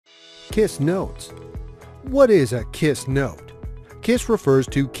KISS notes. What is a KISS note? KISS refers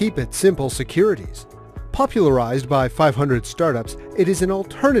to Keep It Simple Securities. Popularized by 500 startups, it is an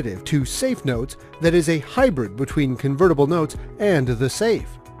alternative to safe notes that is a hybrid between convertible notes and the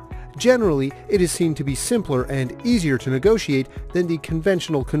safe. Generally, it is seen to be simpler and easier to negotiate than the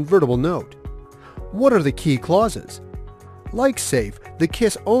conventional convertible note. What are the key clauses? Like safe, the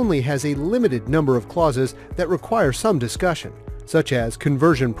KISS only has a limited number of clauses that require some discussion, such as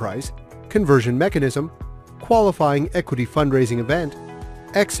conversion price, conversion mechanism, qualifying equity fundraising event,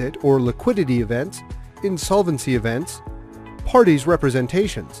 exit or liquidity events, insolvency events, parties'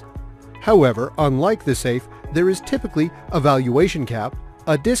 representations. However, unlike the safe, there is typically a valuation cap,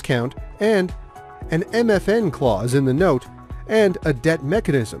 a discount, and an MFN clause in the note, and a debt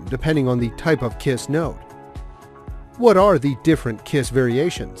mechanism depending on the type of KISS note. What are the different KISS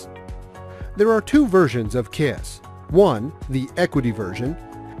variations? There are two versions of KISS. One, the equity version.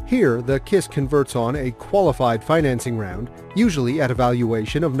 Here, the KISS converts on a qualified financing round, usually at a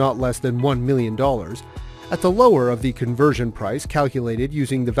valuation of not less than $1 million, at the lower of the conversion price calculated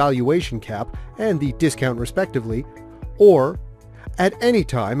using the valuation cap and the discount respectively, or at any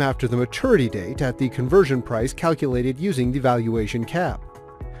time after the maturity date at the conversion price calculated using the valuation cap.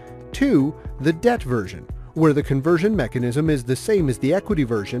 2. The debt version, where the conversion mechanism is the same as the equity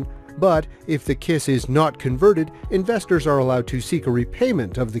version, but if the KISS is not converted, investors are allowed to seek a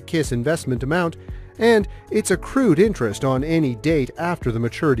repayment of the KISS investment amount and its accrued interest on any date after the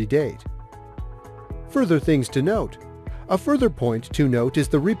maturity date. Further things to note. A further point to note is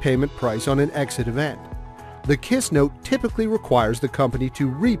the repayment price on an exit event. The KISS note typically requires the company to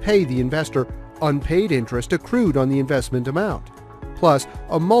repay the investor unpaid interest accrued on the investment amount, plus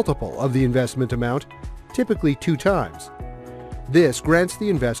a multiple of the investment amount, typically 2 times. This grants the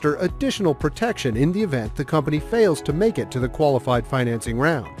investor additional protection in the event the company fails to make it to the qualified financing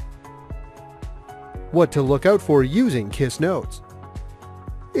round. What to look out for using KISS notes.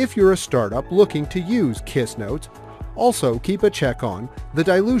 If you're a startup looking to use KISS notes, also keep a check on the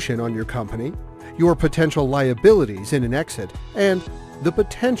dilution on your company, your potential liabilities in an exit, and the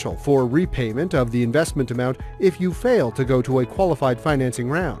potential for repayment of the investment amount if you fail to go to a qualified financing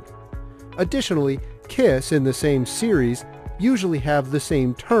round. Additionally, KISS in the same series usually have the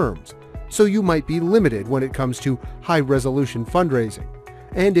same terms, so you might be limited when it comes to high-resolution fundraising.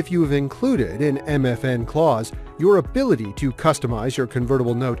 And if you have included an MFN clause, your ability to customize your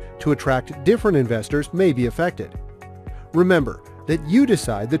convertible note to attract different investors may be affected. Remember that you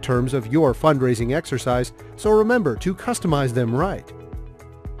decide the terms of your fundraising exercise, so remember to customize them right.